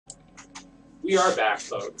We are back,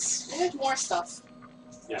 folks. There's more stuff.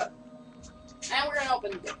 Yeah. And we're gonna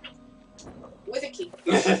open it. With a key.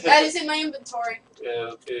 That is in my inventory.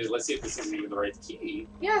 Let's see if this is even the right key.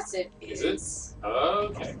 Yes, it is. Is it?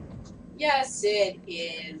 Okay. Yes, it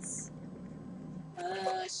is. Should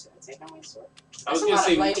I take out my sword? I was There's a gonna lot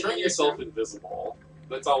say, of lighting turn in this yourself room. invisible.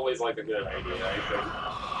 That's always like a good idea, I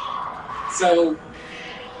think. So,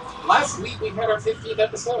 last week we had our 15th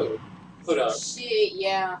episode put up. Shit,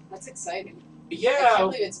 yeah. That's exciting. I Yeah.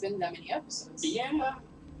 can't believe it's been that many episodes. Yeah.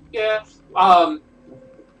 Yeah.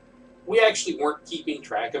 We actually weren't keeping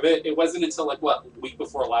track of it. It wasn't until, like, what, a week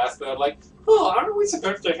before last that I'm like, oh, aren't we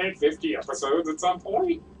supposed to hit 50 episodes at some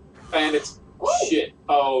point? And it's, Ooh. shit.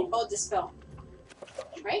 Oh, Dispel.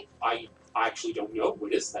 Right? I actually don't know.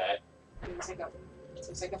 What is that? It looks like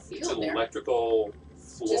a field It's an there. electrical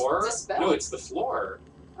floor? Just dispel. No, it's the floor.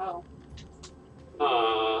 Oh.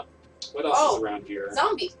 What else is around here?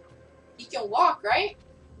 Zombie. He can walk, right?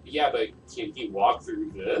 Yeah, but can he walk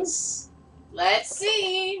through this? Let's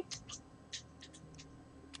see.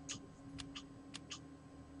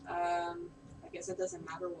 I guess it doesn't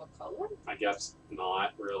matter what color. I guess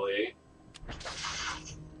not, really.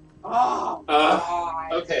 Oh,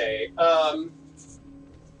 God. Okay, I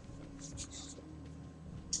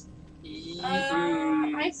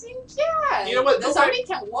think, yeah. You know what, The zombie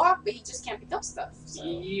can walk, but he just can't pick up stuff. So.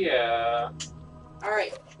 Yeah.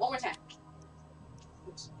 Alright, one more time.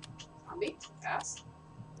 Oops. Zombie, fast.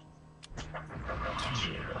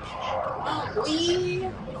 Oh,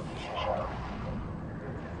 boy.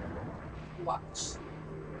 Watch.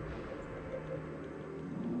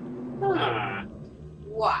 Huh.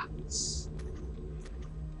 Watch.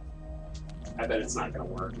 I bet it's not gonna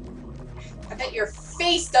work. I bet your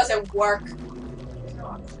face doesn't work.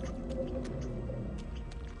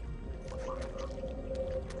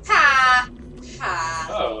 Ha! Ha!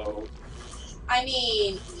 Oh. I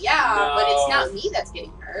mean, yeah, but it's not me that's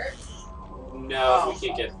getting hurt. No, Oh, we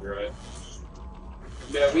can't get through it.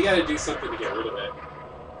 No, we gotta do something to get rid of it.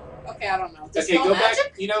 Okay, I don't know. Okay, Dispel go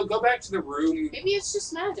magic? back. You know, go back to the room. Maybe it's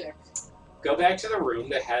just magic. Go back to the room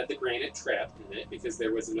that had the granite trapped in it, because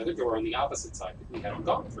there was another door on the opposite side that we haven't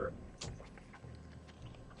gone through.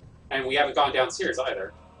 And we haven't gone downstairs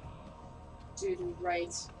either. Dude,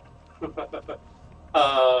 right.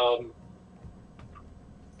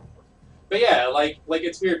 But yeah, like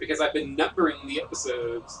it's weird because I've been numbering the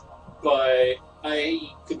episodes, but I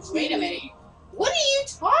completely... Wait a minute. What are you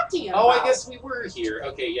talking about? Oh, I guess we were here.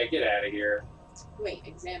 Okay, yeah, get out of here. Wait,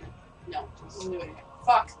 examine. No, just do it again.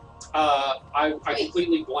 Fuck. I Wait.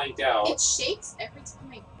 completely blanked out. It shakes every time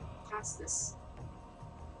I pass this.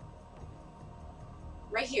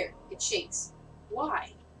 Right here, it shakes.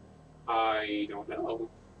 Why? I don't know.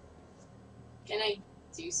 Can I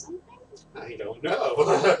do something? I don't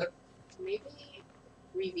know. Maybe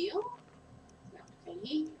reveal? No. Can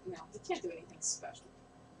he? No, he can't do anything special.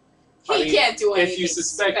 He can't do anything if you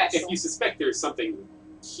special. suspect there's something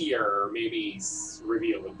here, maybe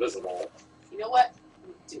reveal invisible. You know what?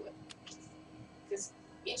 Do it. Because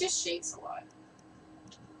it just shakes a lot.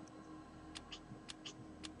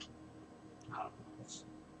 I don't know.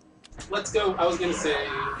 Let's go. I was gonna say,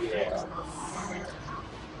 yeah.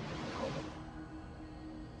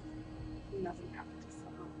 Nothing happened.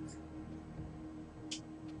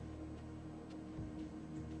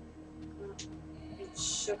 It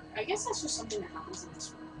shook. I guess that's just something that happens in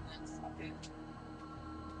this room. Fuck it.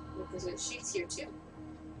 Because it shakes here too.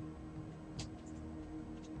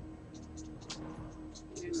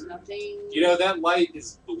 There's nothing. You know, that light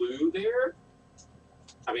is blue there.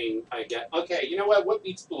 I mean, I get. Okay, you know what? What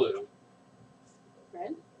beats blue?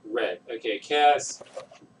 Red? Red. Okay, cast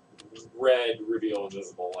red, reveal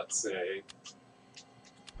invisible, let's say.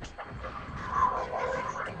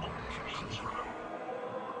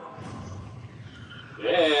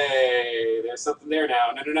 Hey, there's something there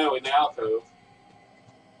now. No, in the alcove.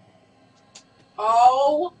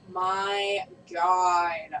 Oh my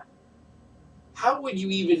god. How would you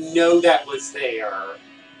even know that was there?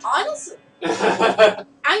 Honestly,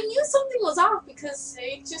 I knew something was off because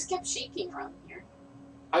it just kept shaking around here.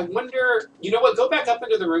 I wonder, you know what, go back up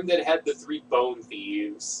into the room that had the 3 bone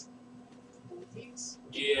thieves.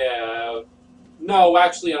 Yeah. No,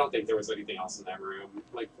 actually, I don't think there was anything else in that room.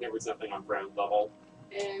 Like, there was nothing on ground level.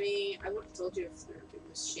 I mean, I would have told you if it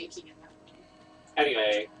was shaking in that room.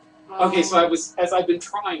 Anyway. Okay, so as I've been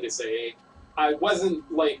trying to say, I wasn't,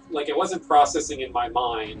 it wasn't processing in my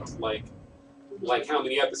mind, like how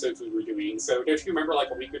many episodes we were doing. So don't you remember, like,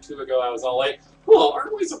 a week or two ago, I was all like, well,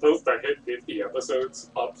 aren't we supposed to hit 50 episodes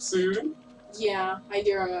up soon? Yeah, I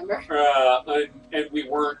do remember. And we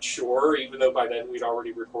weren't sure, even though by then we'd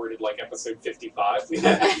already recorded like episode 55.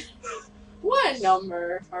 What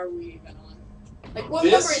number are we even on? Like, what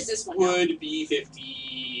This number is this one now? would be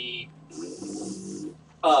 50.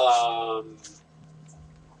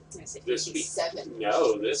 This would be 57.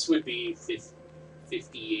 No, this would be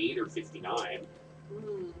 58 or 59.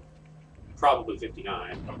 Probably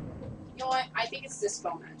 59. You know what? I think it's this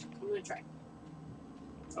spell magic. I'm gonna try.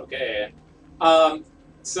 Okay.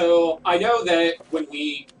 So I know that when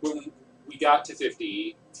we got to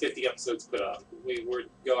 50 episodes put up, we would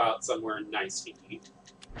go out somewhere nice to eat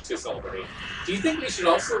to celebrate. Do you think we should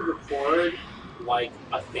also record like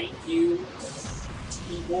a thank you to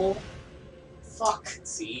people? Fuck.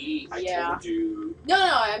 See, I Yeah. told you. No,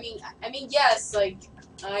 I mean, yes. Like,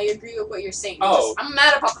 I agree with what you're saying. Oh. I'm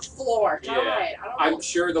mad about the floor. God, Yeah. I don't know. I'm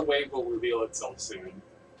sure the wave will reveal itself soon.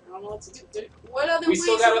 I don't know what to do. What other? We ways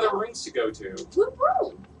still got to other go? rooms to go to. What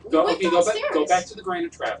room? We Go went go back to the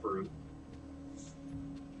Granite Trap room.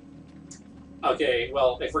 Okay,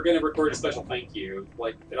 well, if we're gonna record a special thank you,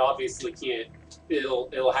 like it obviously can't.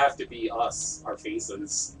 It'll have to be us, our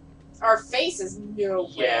faces. Our faces, no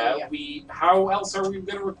Yeah, way. How else are we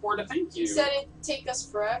gonna record a thank you? You said it'd take us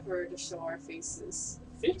forever to show our faces.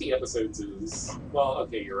 50 episodes is well.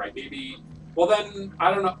 Okay, you're right. Maybe. Well then,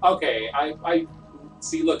 I don't know. Okay, I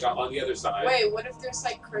see. Look on the other side. Wait, what if there's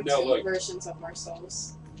like cartoon versions of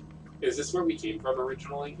ourselves? Is this where we came from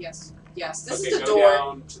originally? Yes. Yes. This Okay, is the go door.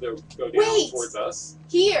 down to the Wait! towards us.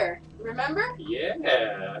 Here. Remember?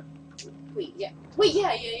 Yeah. Wait. Yeah. Wait.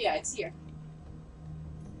 Yeah. It's here.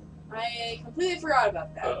 I completely forgot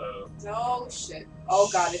about that. Uh-oh. Oh shit. Oh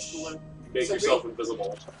god, it's blue. Make So yourself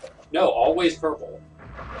invisible. No, always purple.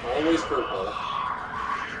 Always purple.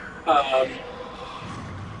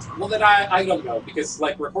 Well then I don't know, because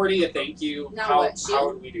like recording a thank you, Now how what,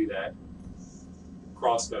 shield? would we do that?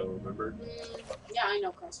 Crossbow, remember? Yeah, I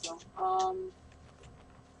know crossbow.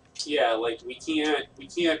 Yeah, like we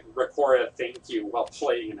can't record a thank you while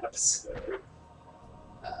playing an episode.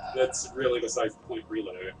 That's really besides the point.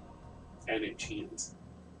 Reload and enchant.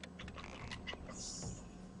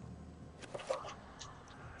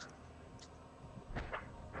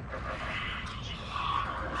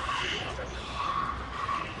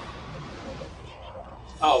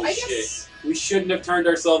 Oh I shit! guess- We shouldn't have turned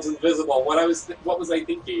ourselves invisible. What was I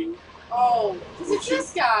thinking? Oh, it's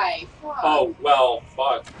this guy. Fuck. Oh well,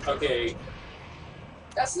 fuck. Okay,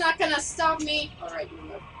 That's not gonna stop me. Alright, you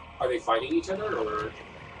know. are they fighting each other or?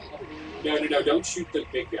 I don't really know. No, don't shoot the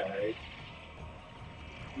big guy.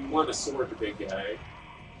 You want to sword the big guy.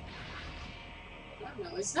 I don't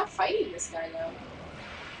know. It's not fighting this guy though.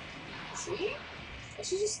 See? I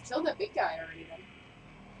should just kill that big guy already then.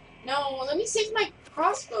 No, let me save my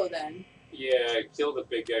crossbow then. Yeah, kill the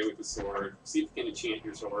big guy with the sword. See if you can enchant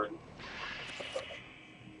your sword.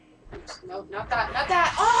 No, not that. Not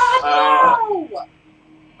that. Oh no!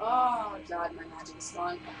 Oh god, my magic is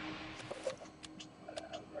gone.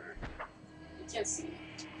 Whatever. You can't see me.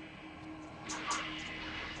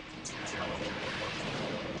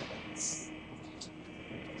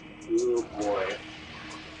 Oh boy.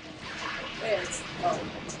 Wait, it's. Oh.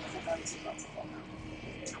 I thought it was about to fall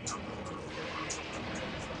now.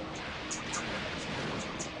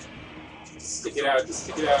 Stick it out, just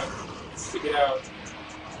stick it out. Stick it out.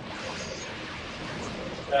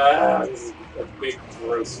 Ah, this is a big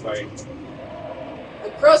gross fight. A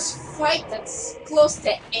gross fight that's close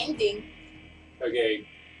to ending. Okay,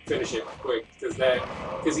 finish it quick,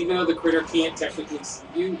 because even though the critter can't technically see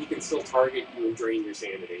you, he can still target you and drain your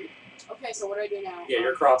sanity. Okay, so what do I do now? Yeah,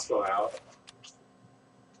 your crossbow out.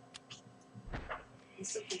 You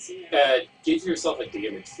still can see me. Give yourself a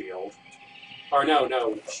damage field. Or no,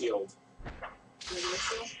 shield. Regular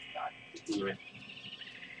shield? God damn it.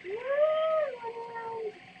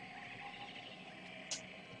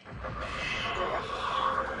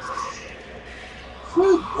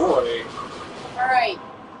 Whew, boy. Alright,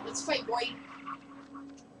 let's fight, boy.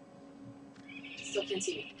 Still can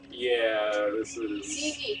see me. Yeah, this is...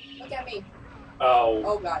 See me. Look at me. Oh.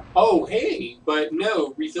 Oh god. Oh, hey, but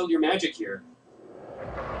no, refill your magic here.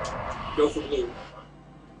 Go for blue.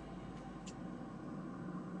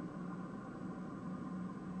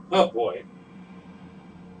 Oh boy.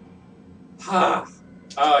 Ha!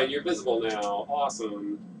 Ah, you're visible now.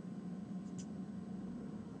 Awesome.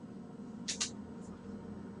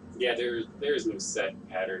 Yeah, there's no set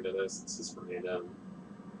pattern to this. It's just random.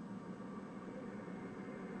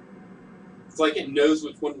 It's like it knows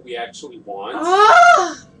which one we actually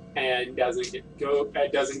want, and doesn't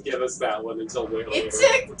give us that one until way later.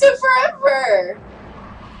 It took forever.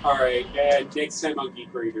 Alright, and next time on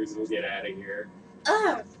Geek Readers, we'll get out of here.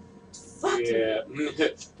 Ugh. Fuck. Yeah.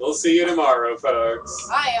 We'll see you tomorrow, folks.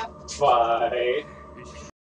 Hiya. Bye.